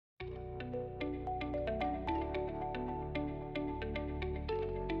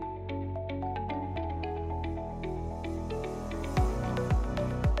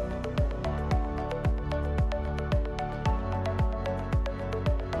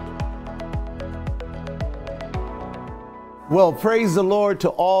Well, praise the Lord to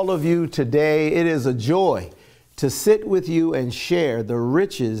all of you today. It is a joy to sit with you and share the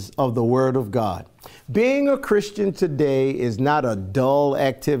riches of the Word of God. Being a Christian today is not a dull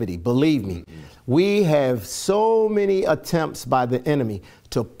activity. Believe me, we have so many attempts by the enemy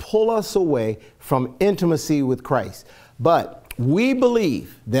to pull us away from intimacy with Christ. But we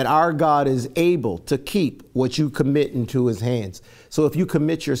believe that our God is able to keep what you commit into his hands. So if you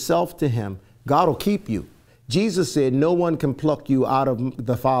commit yourself to him, God will keep you. Jesus said, no one can pluck you out of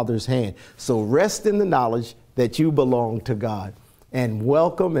the Father's hand. So rest in the knowledge that you belong to God. And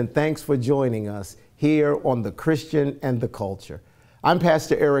welcome and thanks for joining us here on The Christian and the Culture. I'm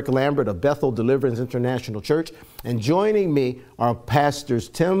Pastor Eric Lambert of Bethel Deliverance International Church, and joining me are Pastors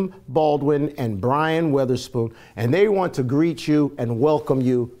Tim Baldwin and Brian Weatherspoon, and they want to greet you and welcome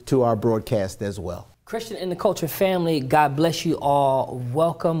you to our broadcast as well. Christian in the Culture family, God bless you all.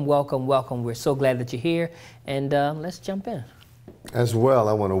 Welcome, welcome, welcome. We're so glad that you're here, and let's jump in. As well,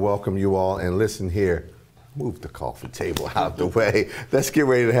 I want to welcome you all, and listen here. Move the coffee table out of the way. Let's get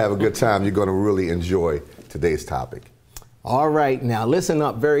ready to have a good time. You're going to really enjoy today's topic. All right, now listen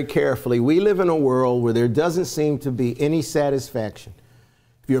up very carefully. We live in a world where there doesn't seem to be any satisfaction.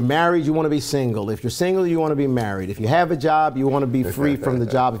 If you're married, you want to be single. If you're single, you want to be married. If you have a job, you want to be free from the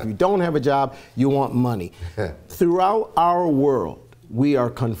job. If you don't have a job, you want money. Throughout our world, we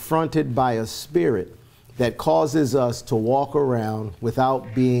are confronted by a spirit that causes us to walk around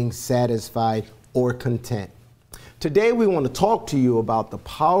without being satisfied or content. Today, we want to talk to you about the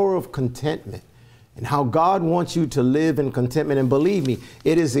power of contentment and how God wants you to live in contentment. And believe me,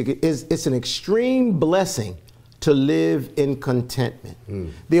 it's an extreme blessing to live in contentment.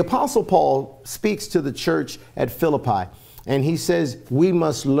 The Apostle Paul speaks to the church at Philippi, and he says, we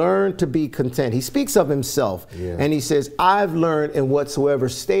must learn to be content. He speaks of himself, and he says, I've learned in whatsoever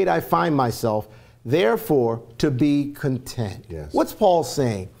state I find myself, therefore, to be content. Yes. What's Paul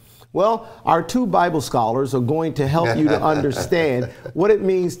saying? Well, our two Bible scholars are going to help you to understand what it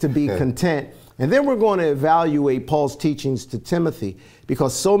means to be content. And then we're going to evaluate Paul's teachings to Timothy,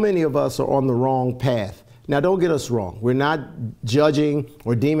 because so many of us are on the wrong path. Now, don't get us wrong. We're not judging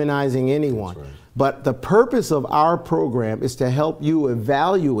or demonizing anyone. Right. But the purpose of our program is to help you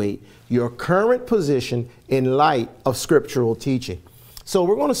evaluate your current position in light of scriptural teaching. So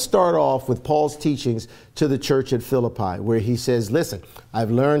we're going to start off with Paul's teachings to the church at Philippi, where he says, listen,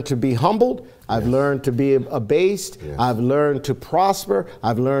 I've learned to be humbled. I've learned to be abased. I've learned to prosper.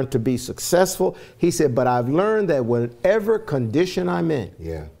 I've learned to be successful. He said, but I've learned that whatever condition I'm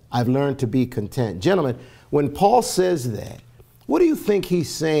in, I've learned to be content. Gentlemen, when Paul says that, what do you think he's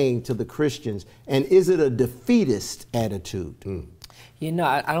saying to the Christians? And is it a defeatist attitude? You know,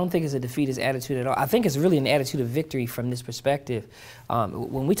 I don't think it's a defeatist attitude at all. I think it's really an attitude of victory from this perspective.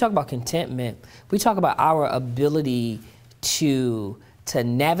 When we talk about contentment, we talk about our ability to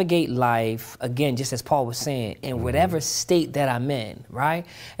navigate life, again, just as Paul was saying, in whatever state that I'm in, right?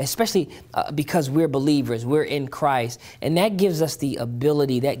 Especially because we're believers, we're in Christ. And that gives us the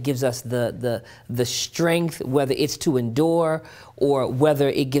ability, that gives us the strength, whether it's to endure or whether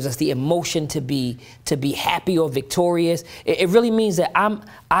it gives us the emotion to be happy or victorious. It really means that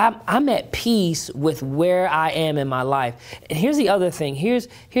I'm at peace with where I am in my life. And here's the other thing. Here's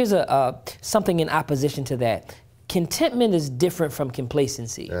something in opposition to that. Contentment is different from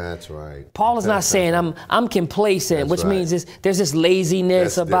complacency. That's right. Paul is not saying I'm complacent, which means there's this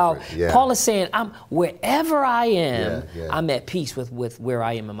laziness about. Paul is saying wherever I am, I'm at peace with where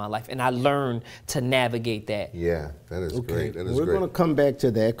I am in my life, and I learn to navigate that. Yeah, that is great. That is we're going to come back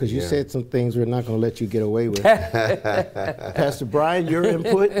to that because you said some things we're not going to let you get away with. Pastor Brian, your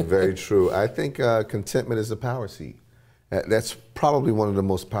input? Very true. I think contentment is a power seat. That's probably one of the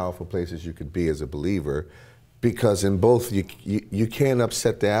most powerful places you could be as a believer. Because in both, you can't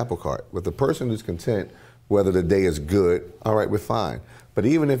upset the apple cart. With the person who's content, whether the day is good, all right, we're fine. But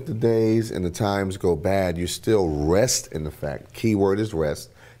even if the days and the times go bad, you still rest in the fact, key word is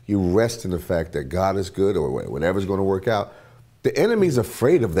rest, you rest in the fact that God is good or whatever's going to work out. The enemy's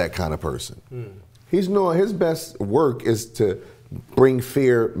afraid of that kind of person. He's knowing his best work is to bring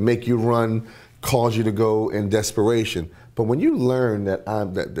fear, make you run, cause you to go in desperation. But when you learn that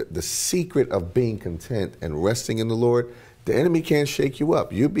the secret of being content and resting in the Lord, the enemy can't shake you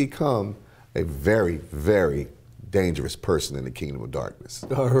up. You become a very, very dangerous person in the kingdom of darkness.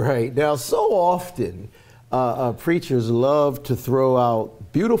 All right. Now, so often preachers love to throw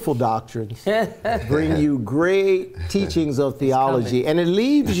out beautiful doctrines, bring you great teachings of theology, and it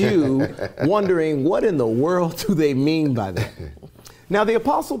leaves you wondering, what in the world do they mean by that? Now, the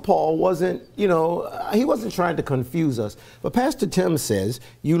Apostle Paul wasn't, he wasn't trying to confuse us. But Pastor Tim says,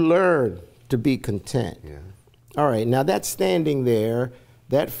 you learn to be content. All right, now that's standing there.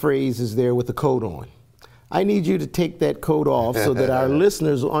 That phrase is there with the coat on. I need you to take that coat off so that our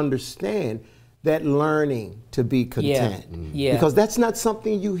listeners will understand that learning to be content. Yeah. Because that's not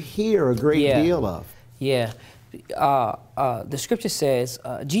something you hear a great deal of. Yeah. The scripture says,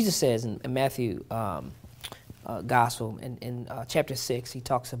 Jesus says in Matthew Gospel, in chapter 6, he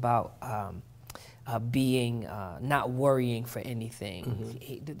talks about being, not worrying for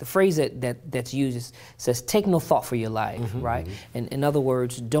anything. The phrase that's used says, take no thought for your life, right? And in other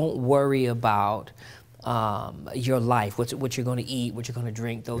words, don't worry about your life, what you're going to eat, what you're going to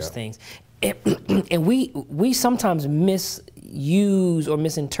drink, those things. And we sometimes misuse or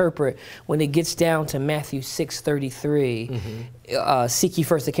misinterpret when it gets down to Matthew 6:33, seek ye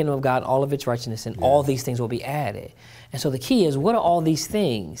first the kingdom of God, all of its righteousness, and all these things will be added. And so the key is, what are all these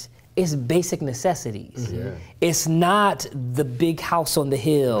things? It's basic necessities. It's not the big house on the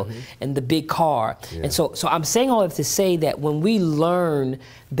hill and the big car. And so I'm saying all that to say that when we learn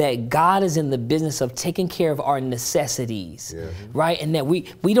that God is in the business of taking care of our necessities, right? And that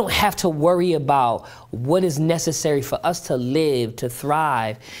we don't have to worry about what is necessary for us to live, to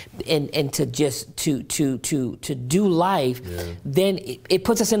thrive, and to just to do life, then it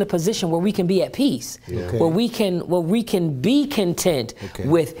puts us in a position where we can be at peace, where we can be content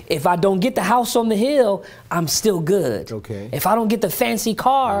with, if I don't get the house on the hill, I'm still good. If I don't get the fancy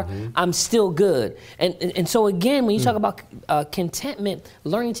car, I'm still good. And so again, when you talk about contentment,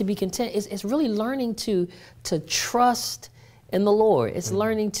 learning to be content, it's really learning to trust in the Lord. It's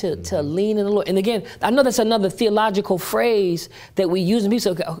learning to lean in the Lord. And again, I know that's another theological phrase that we use, and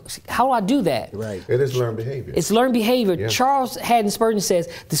people say, how do I do that? Right. It is learned behavior. It's learned behavior. Charles Haddon Spurgeon says,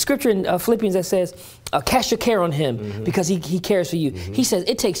 the scripture in Philippians that says, cast your care on him because he cares for you. He says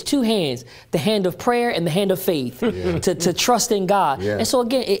it takes two hands, the hand of prayer and the hand of faith, to trust in God. And so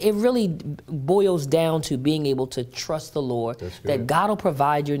again, it really boils down to being able to trust the Lord, that God will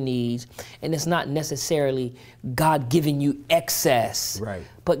provide your needs, and it's not necessarily God giving you excess.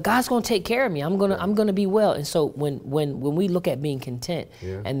 But God's going to take care of me. I'm gonna be well. And so when we look at being content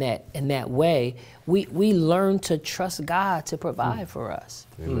in that way, we learn to trust God to provide for us.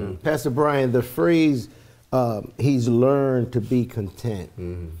 Pastor Brian, the phrase he's learned to be content.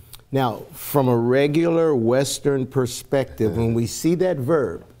 Now, from a regular Western perspective, when we see that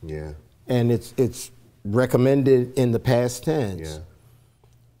verb, and it's recommended in the past tense,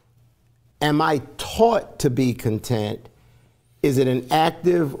 am I taught to be content? Is it an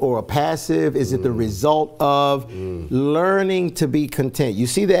active or a passive? Is it the result of learning to be content? You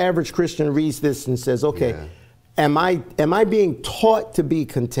see, the average Christian reads this and says, okay, am I being taught to be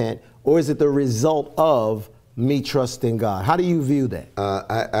content, or is it the result of me trusting God? How do you view that?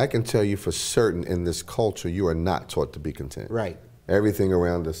 I can tell you for certain, in this culture, you are not taught to be content. Everything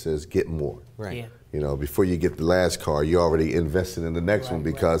around us says get more. You know, before you get the last car, you already invested in the next one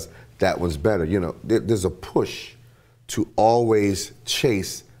because that one's better. You know, there's a push to always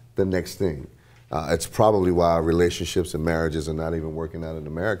chase the next thing. It's probably why relationships and marriages are not even working out in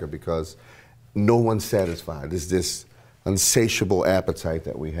America, because no one's satisfied. There's this insatiable appetite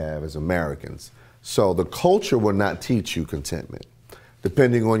that we have as Americans. So the culture will not teach you contentment.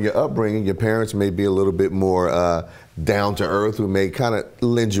 Depending on your upbringing, your parents may be a little bit more down to earth, who may kind of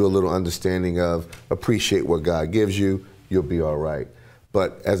lend you a little understanding of appreciate what God gives you, you'll be all right.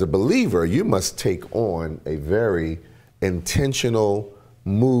 But as a believer, you must take on a very intentional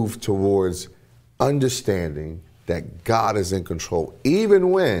move towards understanding that God is in control, even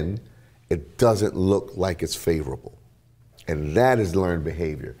when it doesn't look like it's favorable. And that is learned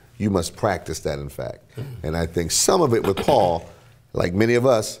behavior. You must practice that, in fact. And I think some of it with Paul, like many of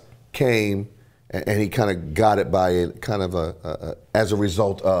us, came and he kind of got it by a kind of as a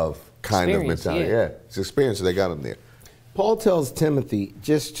result of kind of mentality. It's experience that got him there. Paul tells Timothy,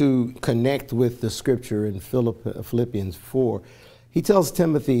 just to connect with the scripture in Philippians 4, he tells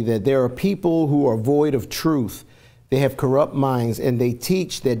Timothy that there are people who are void of truth. They have corrupt minds, and they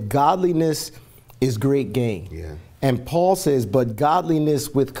teach that godliness is great gain. And Paul says, but godliness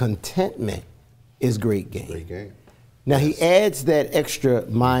with contentment is great gain. Great gain. Now he adds that extra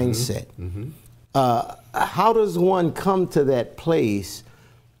mindset. How does one come to that place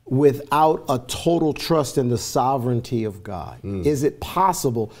without a total trust in the sovereignty of God? Is it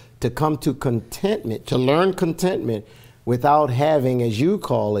possible to come to contentment, to learn contentment, without having, as you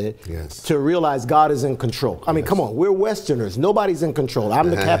call it, to realize God is in control? I mean, come on, we're Westerners. Nobody's in control. I'm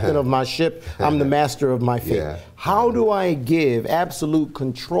the captain of my ship. I'm the master of my fate. How do I give absolute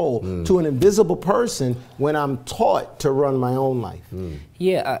control to an invisible person when I'm taught to run my own life?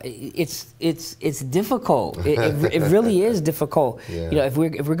 Yeah, it's difficult. It really is difficult. Yeah. You know, if we're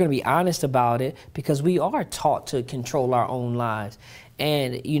going to be honest about it, because we are taught to control our own lives.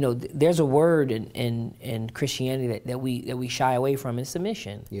 And you know, there's a word in Christianity that we shy away from. It's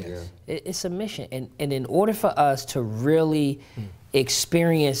submission. Yes. Yeah. It's submission, and in order for us to really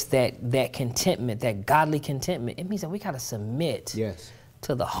experience that contentment, that godly contentment, it means that we got to submit. Yes.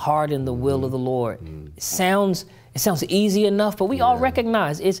 To the heart and the will of the Lord. It sounds easy enough, but we all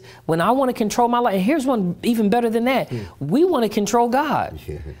recognize it's when I want to control my life. And here's one even better than that. We want to control God.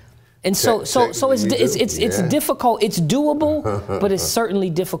 Yeah. And so it's difficult. It's doable, but it's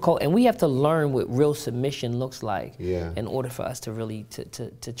certainly difficult. And we have to learn what real submission looks like in order for us to really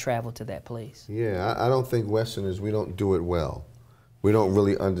to travel to that place. Yeah, I don't think Westerners, we don't do it well. We don't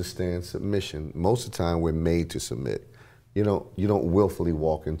really understand submission. Most of the time, we're made to submit. You don't willfully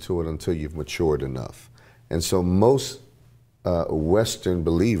walk into it until you've matured enough. And so most Western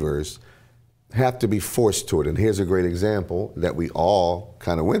believers have to be forced to it. And here's a great example that we all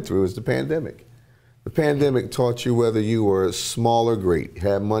kind of went through is the pandemic. The pandemic taught you, whether you were small or great,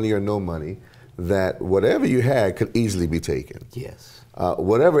 had money or no money, that whatever you had could easily be taken. Yes.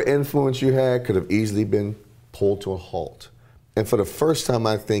 Whatever influence you had could have easily been pulled to a halt. And for the first time,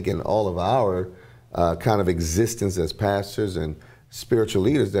 I think, in all of our kind of existence as pastors and spiritual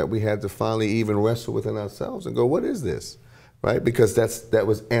leaders, that we had to finally even wrestle within ourselves and go, what is this? Right? Because that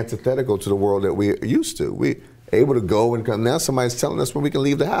was antithetical to the world that we're used to. We're able to go and come. Now somebody's telling us when we can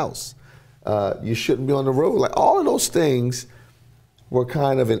leave the house. You shouldn't be on the road. Like, all of those things were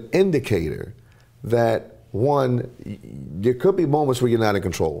kind of an indicator that, one, there could be moments where you're not in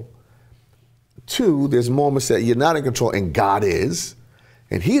control. Two, there's moments that you're not in control and God is.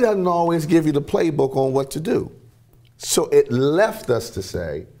 And he doesn't always give you the playbook on what to do. So it left us to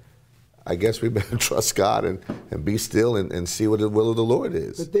say, I guess we better trust God and be still and see what the will of the Lord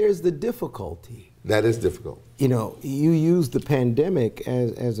is. But there's the difficulty. That is difficult. You know, you use the pandemic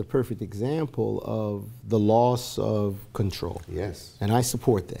as a perfect example of the loss of control. Yes. And I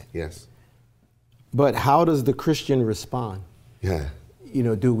support that. Yes. But how does the Christian respond? Yeah. You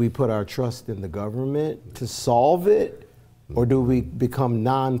know, do we put our trust in the government to solve it? Or do we become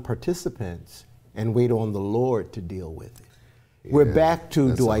non-participants and wait on the Lord to deal with it? Yeah, we're back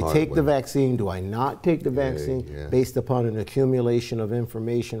to, do I take the vaccine? Do I not take the vaccine based upon an accumulation of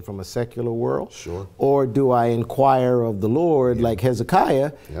information from a secular world? Sure. Or do I inquire of the Lord like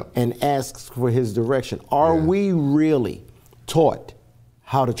Hezekiah and ask for his direction? Are we really taught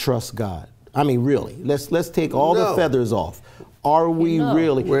how to trust God? I mean, really, let's take all the feathers off. Are we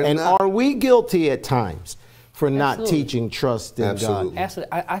really? And are we guilty at times for not teaching trust in God?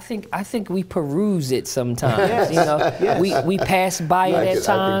 Absolutely. I think we peruse it sometimes. You know, we pass by it at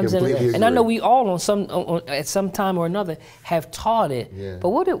times, and I know we all at some time or another have taught it. Yeah. But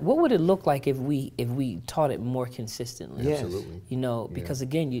what would it look like if we taught it more consistently? Yes. Absolutely. You know, because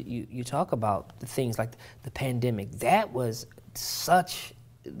again, you talk about the things like the pandemic. That was such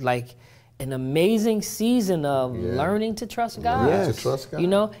like an amazing season of learning to trust God. Yes. To trust God. You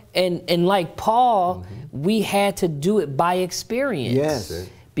know, and like Paul, we had to do it by experience. Yes.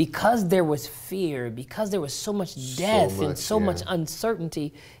 Because there was fear, because there was so much death and so much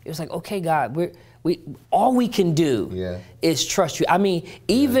uncertainty, it was like, okay, God, all we can do is trust you. I mean,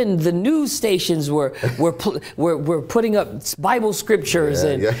 even the news stations were putting up Bible scriptures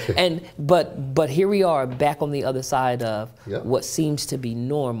but here we are back on the other side of what seems to be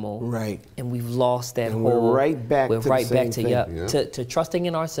normal. Right. And we've lost that we're right back to trusting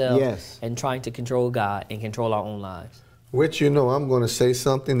in ourselves and trying to control God and control our own lives. Which, you know, I'm going to say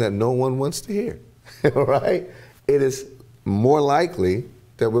something that no one wants to hear, right? It is more likely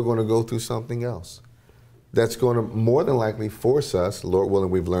that we're going to go through something else that's going to more than likely force us, Lord willing,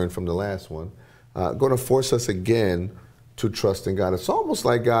 we've learned from the last one, going to force us again to trust in God. It's almost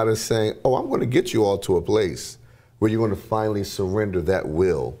like God is saying, oh, I'm going to get you all to a place where you're going to finally surrender that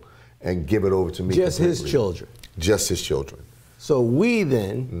will and give it over to me. Just completely. His children. Just his children. So we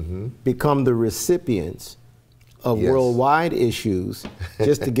then become the recipients of worldwide issues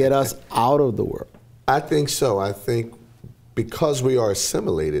just to get us out of the world. I think so. I think because we are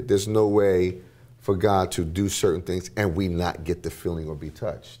assimilated, there's no way for God to do certain things and we not get the feeling or be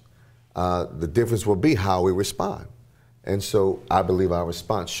touched. The difference will be how we respond. And so I believe our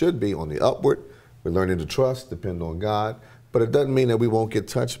response should be on the upward. We're learning to trust, depend on God. But it doesn't mean that we won't get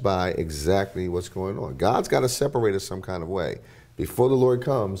touched by exactly what's going on. God's got to separate us some kind of way. Before the Lord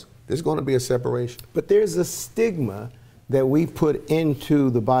comes, there's going to be a separation. But there's a stigma that we put into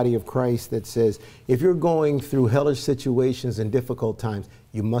the body of Christ that says, if you're going through hellish situations and difficult times,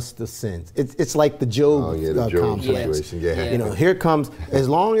 you must ascend. It's like the Job, the Job complex. situation. Yeah. You know, here comes, as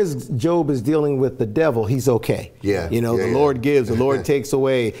long as Job is dealing with the devil, he's okay. Yeah. You know, the Lord gives, the Lord takes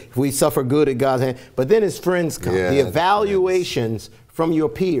away. If we suffer good at God's hand. But then his friends come. Yeah, the evaluations from your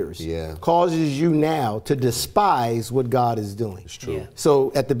peers causes you now to despise what God is doing. It's true. Yeah.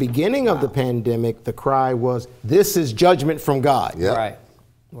 So at the beginning of the pandemic, the cry was, this is judgment from God. Yep. Right.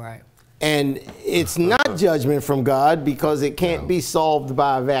 Right. And it's not judgment from God because it can't be solved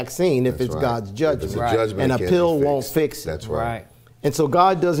by a vaccine if it's God's judgment. And a pill won't fix it. That's right. And so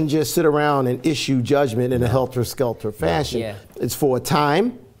God doesn't just sit around and issue judgment in a helter-skelter fashion. Yeah. It's for a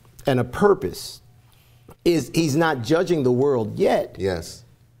time and a purpose. He's not judging the world yet. Yes.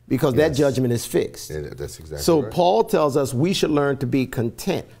 Because that judgment is fixed. That's exactly so right. Paul Paul tells us we should learn to be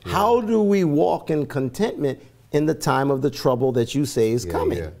content. Yeah. How do we walk in contentment in the time of the trouble that you say is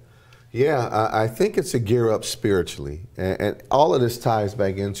coming? Yeah, I think it's a gear up spiritually. And all of this ties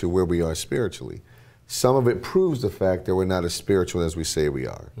back into where we are spiritually. Some of it proves the fact that we're not as spiritual as we say we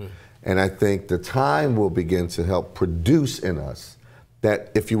are. And I think the time will begin to help produce in us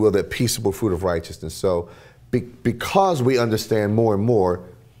that, if you will, that peaceable fruit of righteousness. So because we understand more and more,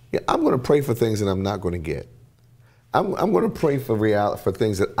 I'm going to pray for things that I'm not going to get. I'm going to pray for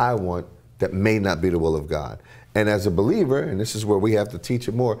things that I want that may not be the will of God. And as a believer, and this is where we have to teach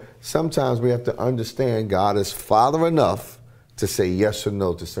it more, sometimes we have to understand God is Father enough to say yes or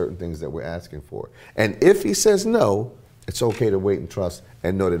no to certain things that we're asking for. And if he says no, it's okay to wait and trust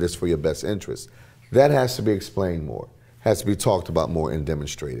and know that it's for your best interest. That has to be explained more, has to be talked about more and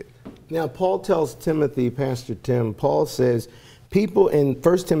demonstrated. Now, Paul tells Timothy, Pastor Tim, Paul says, people in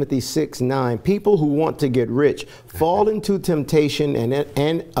 1 Timothy 6:9, people who want to get rich fall into temptation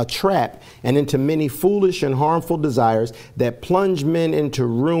and a trap and into many foolish and harmful desires that plunge men into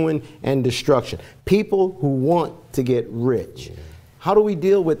ruin and destruction. People who want to get rich. Yeah. How do we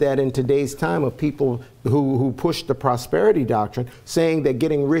deal with that in today's time of people who push the prosperity doctrine, saying that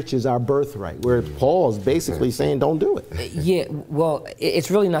getting rich is our birthright, where Paul's basically saying don't do it? Yeah, well, it's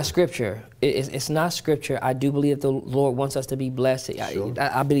really not scripture. It's not scripture. I do believe the Lord wants us to be blessed. Sure.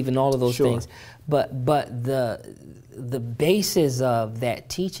 I believe in all of those things. But the basis of that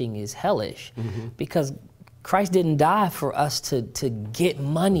teaching is hellish, because Christ didn't die for us to get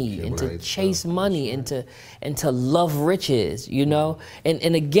money and to chase money and to love riches, you know?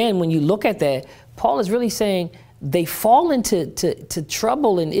 And again, when you look at that, Paul is really saying they fall into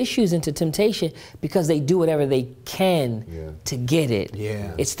trouble and issues, into temptation, because they do whatever they can to get it.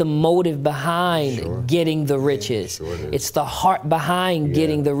 Yeah. It's the motive behind getting the riches. It's the heart behind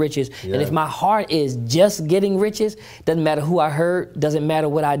getting the riches. And if my heart is just getting riches, doesn't matter who I hurt, doesn't matter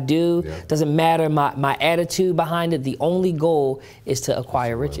what I do, doesn't matter my attitude behind it. The only goal is to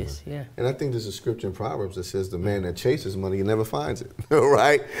acquire riches. Yeah. And I think there's a scripture in Proverbs that says the man that chases money, he never finds it.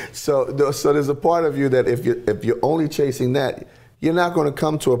 Right? So there's a part of you that if you're only chasing that, you're not going to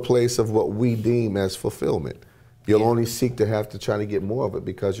come to a place of what we deem as fulfillment. You'll only seek to have to try to get more of it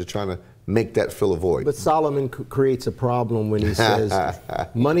because you're trying to make that fill a void. But Solomon creates a problem when he says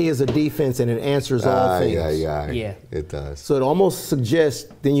money is a defense and it answers all things. Yeah, it does. So it almost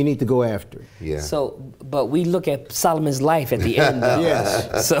suggests then you need to go after it. Yeah. So, but we look at Solomon's life at the end.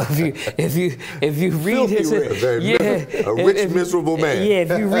 Yes. So if you read his a rich miserable man. Yeah.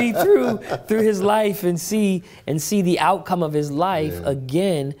 If you read through his life and see the outcome of his life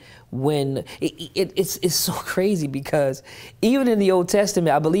again. When it's so crazy, because even in the Old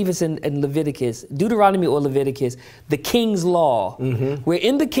Testament, I believe it's in Leviticus, Deuteronomy or Leviticus, the king's law, where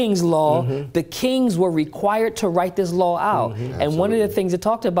in the king's law, the kings were required to write this law out. And one of the things it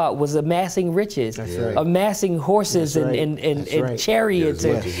talked about was amassing riches, amassing horses and chariots,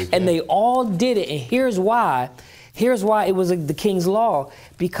 and they all did it. And here's why. Here's why it was the king's law,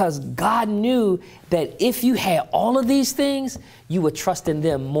 because God knew that if you had all of these things, you would trust in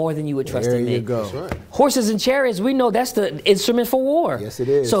them more than you would trust in me. There you go. That's right. Horses and chariots, we know that's the instrument for war. Yes, it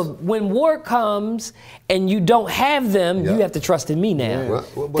is. So when war comes and you don't have them, you have to trust in me now.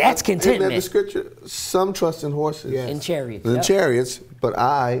 Well, that's contentment. Isn't that the scripture? Some trust in horses and chariots. And chariots, but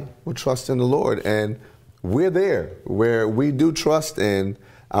I will trust in the Lord. And we're there where we do trust in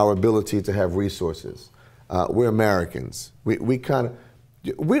our ability to have resources. We're Americans. We don't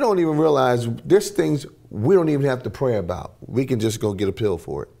even realize there's things we don't even have to pray about. We can just go get a pill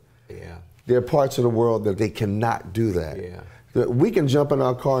for it. Yeah. There are parts of the world that they cannot do that. Yeah. We can jump in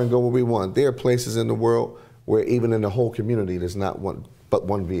our car and go where we want. There are places in the world where even in the whole community there's not but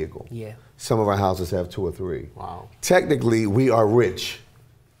one vehicle. Yeah. Some of our houses have 2 or 3. Wow. Technically, we are rich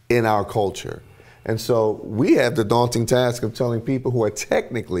in our culture. And so we have the daunting task of telling people who are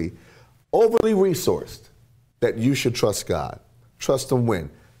technically overly resourced that you should trust God. Trust them when?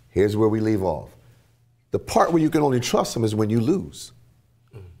 Here's where we leave off. The part where you can only trust them is when you lose.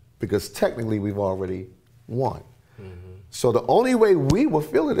 Because technically we've already won. So the only way we will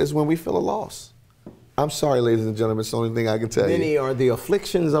feel it is when we feel a loss. I'm sorry, ladies and gentlemen, it's the only thing I can tell you. Many are the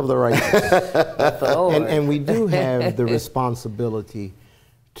afflictions of the righteous. and we do have the responsibility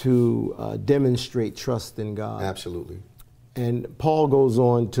to demonstrate trust in God. Absolutely. And Paul goes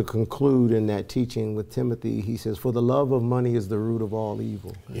on to conclude in that teaching with Timothy. He says, for the love of money is the root of all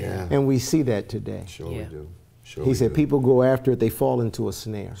evil. Yeah. And we see that today. Sure we do. Sure He said people go after it, they fall into a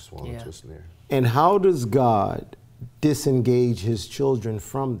snare. Into a snare. And how does God disengage his children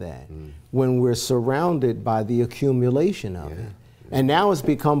from that when we're surrounded by the accumulation of it? And now it's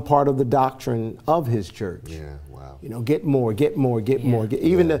become part of the doctrine of his church. Yeah, wow. You know, get more, get more, get more.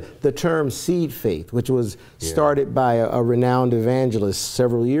 Even the term seed faith, which was started by a renowned evangelist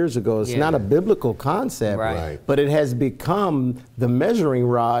several years ago, it's not a biblical concept, but it has become the measuring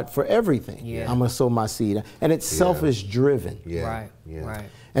rod for everything. I'm going to sow my seed. And it's selfish driven. Right.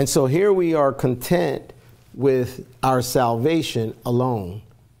 And so here we are content with our salvation alone,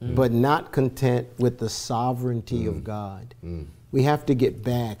 but not content with the sovereignty of God. We have to get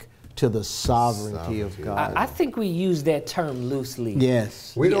back to the sovereignty of God. I think we use that term loosely.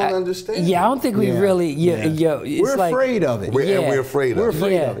 Yes. We don't understand. Yeah, I don't think we really. We're afraid of it. And we're afraid of it. We're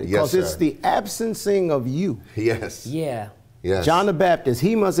afraid of it because Yes, it's sir. the absencing of you. Yes. Yeah. Yes. John the Baptist,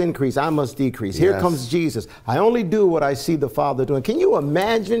 he must increase, I must decrease. Here comes Jesus. I only do what I see the Father doing. Can you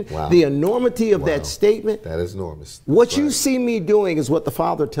imagine the enormity of that statement? That is enormous. What you see me doing is what the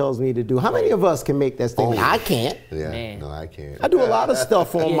Father tells me to do. How many of us can make that statement? I can't. No, I can't. I do a lot of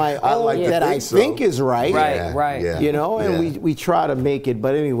stuff on my own that I think is right. Right. You know, and we try to make it.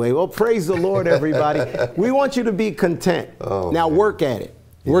 But anyway, well, praise the Lord, everybody. We want you to be content. Now work at it.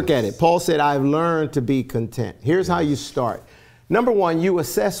 Work at it. Paul said, I've learned to be content. Here's how you start. Number one, you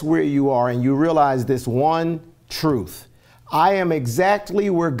assess where you are and you realize this one truth. I am exactly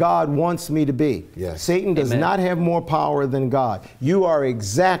where God wants me to be. Satan does not have more power than God. You are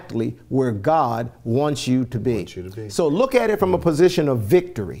exactly where God wants you to be. So look at it from a position of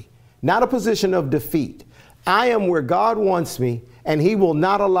victory, not a position of defeat. I am where God wants me, and he will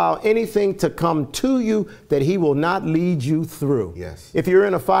not allow anything to come to you that he will not lead you through. If you're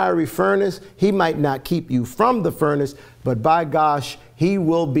in a fiery furnace, he might not keep you from the furnace, but by gosh, he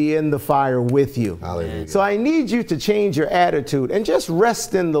will be in the fire with you. Hallelujah. So I need you to change your attitude and just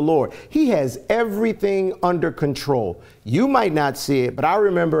rest in the Lord. He has everything under control. You might not see it, but I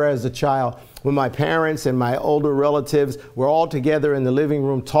remember as a child, when my parents and my older relatives were all together in the living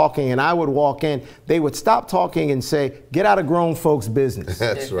room talking, and I would walk in, they would stop talking and say, get out of grown folks' business.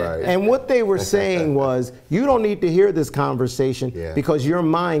 That's right. And what they were saying was, you don't need to hear this conversation because your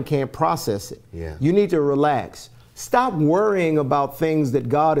mind can't process it. You need to relax. Stop worrying about things that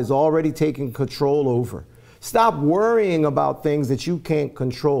God has already taken control over. Stop worrying about things that you can't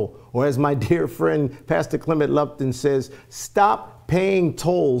control. Or as my dear friend, Pastor Clement Lupton says, stop paying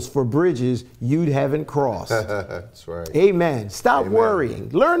tolls for bridges you haven't crossed. That's right. Amen. Stop worrying.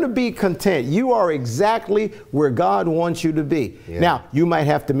 Learn to be content. You are exactly where God wants you to be. Now, you might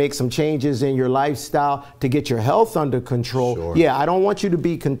have to make some changes in your lifestyle to get your health under control. I don't want you to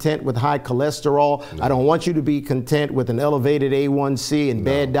be content with high cholesterol. I don't want you to be content with an elevated A1C and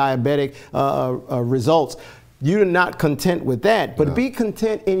bad diabetic results. You're not content with that, but be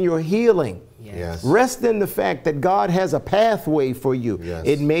content in your healing. Rest in the fact that God has a pathway for you.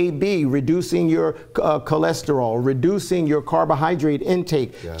 It may be reducing your cholesterol, reducing your carbohydrate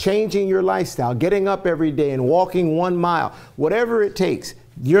intake, changing your lifestyle, getting up every day and walking 1 mile, whatever it takes.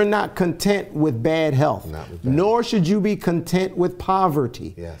 You're not content with bad health, nor should you be content with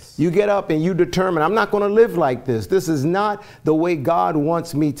poverty. You get up and you determine, I'm not going to live like this. This is not the way God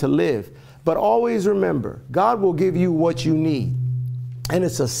wants me to live. But always remember, God will give you what you need. And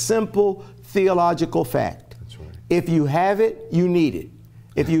it's a simple theological fact. If you have it, you need it.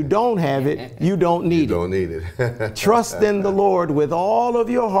 If you don't have it, you don't need it. You don't need it. Trust in the Lord with all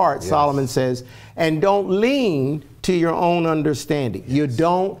of your heart, Solomon says, and don't lean to your own understanding. You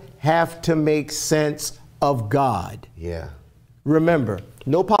don't have to make sense of God. Remember,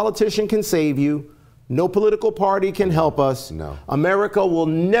 no politician can save you. No political party can help us. America will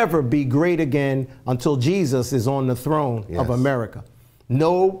never be great again until Jesus is on the throne of America.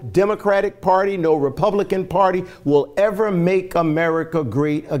 No Democratic Party, no Republican Party will ever make America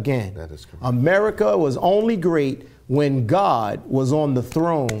great again. That is correct. America was only great when God was on the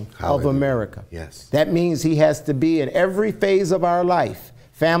throne of America. That means he has to be in every phase of our life.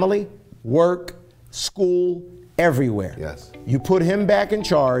 Family, work, school, everywhere. You put him back in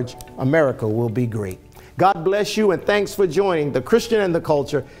charge, America will be great. God bless you, and thanks for joining The Christian and the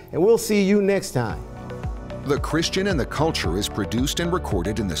Culture, and we'll see you next time. The Christian and the Culture is produced and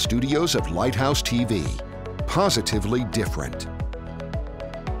recorded in the studios of Lighthouse TV. Positively different.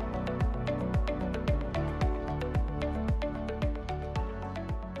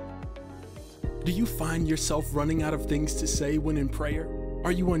 Do you find yourself running out of things to say when in prayer?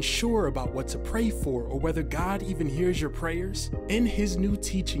 Are you unsure about what to pray for or whether God even hears your prayers? In his new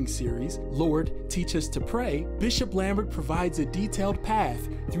teaching series, Lord, Teach Us to Pray, Bishop Lambert provides a detailed path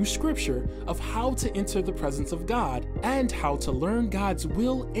through Scripture of how to enter the presence of God and how to learn God's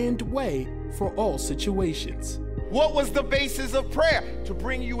will and way for all situations. What was the basis of prayer? To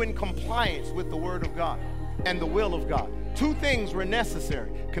bring you in compliance with the Word of God and the will of God. Two things were necessary: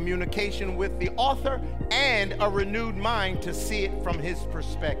 communication with the author and a renewed mind to see it from his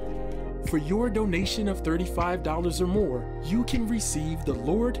perspective. For your donation of $35 or more, you can receive the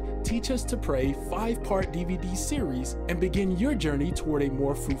Lord, Teach Us to Pray 5-part DVD series and begin your journey toward a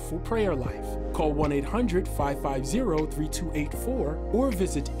more fruitful prayer life. Call 1-800-550-3284 or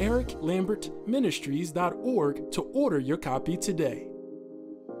visit ericlambertministries.org to order your copy today.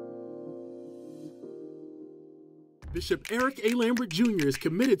 Bishop Eric A. Lambert Jr. is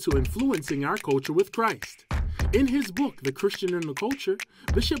committed to influencing our culture with Christ. In his book, The Christian and the Culture,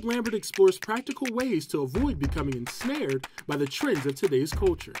 Bishop Lambert explores practical ways to avoid becoming ensnared by the trends of today's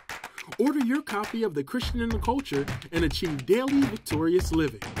culture. Order your copy of The Christian and the Culture and achieve daily victorious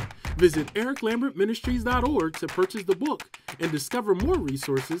living. Visit ericlambertministries.org to purchase the book and discover more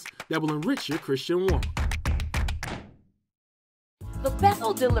resources that will enrich your Christian walk. The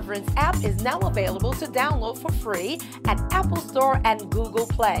Bethel Deliverance app is now available to download for free at Apple Store and Google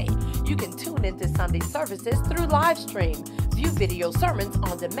Play. You can tune into Sunday services through live stream, view video sermons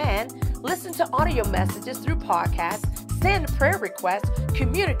on demand, listen to audio messages through podcasts, send prayer requests,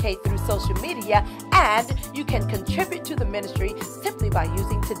 communicate through social media, and you can contribute to the ministry simply by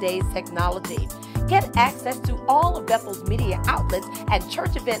using today's technology. Get access to all of Bethel's media outlets and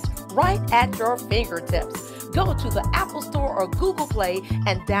church events right at your fingertips. Go to the Apple Store or Google Play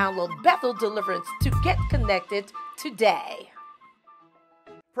and download Bethel Deliverance to get connected today.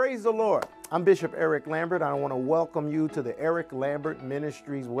 Praise the Lord. I'm Bishop Eric Lambert. I want to welcome you to the Eric Lambert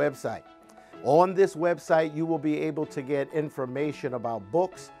Ministries website. On this website, you will be able to get information about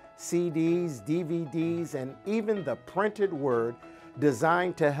books, CDs, DVDs, and even the printed word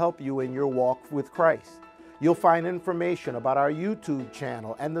designed to help you in your walk with Christ. You'll find information about our YouTube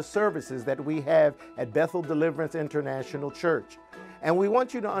channel and the services that we have at Bethel Deliverance International Church. And we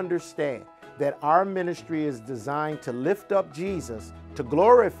want you to understand that our ministry is designed to lift up Jesus, to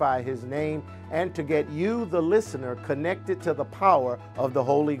glorify his name, and to get you, the listener, connected to the power of the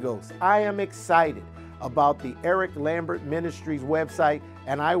Holy Ghost. I am excited about the Eric Lambert Ministries website,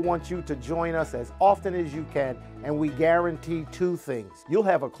 and I want you to join us as often as you can, and we guarantee two things. You'll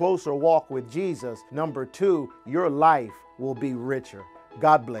have a closer walk with Jesus. Number two, your life will be richer.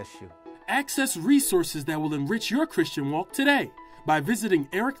 God bless you. Access resources that will enrich your Christian walk today by visiting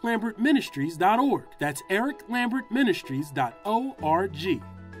ericlambertministries.org. That's ericlambertministries.org.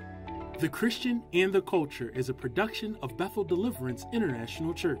 The Christian and the Culture is a production of Bethel Deliverance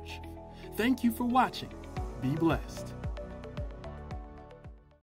International Church. Thank you for watching. Be blessed.